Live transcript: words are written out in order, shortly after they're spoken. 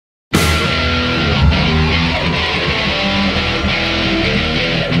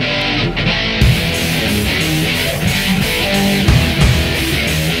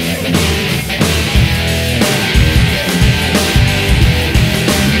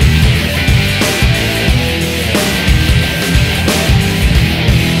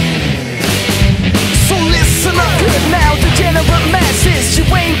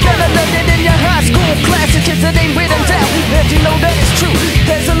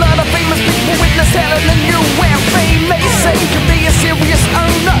telling the new where fame may say can be a serious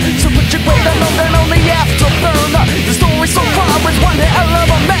owner. So put your weight on the afterburner. The story so far is one hell of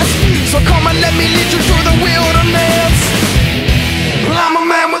a mess. So come and let me lead you through the wilderness. I'm a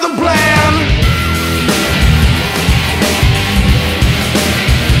man with a plan.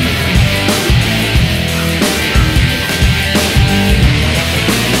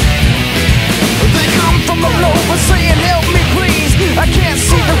 They come from all over saying help me please. I can't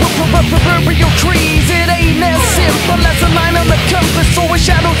see the roof of proverbial trees. It ain't as simple as a line on the compass, or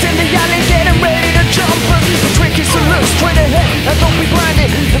shadows in the alley getting ready to jump us. The trick is to look straight ahead and don't be blinded.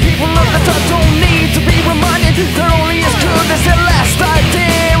 The people of the top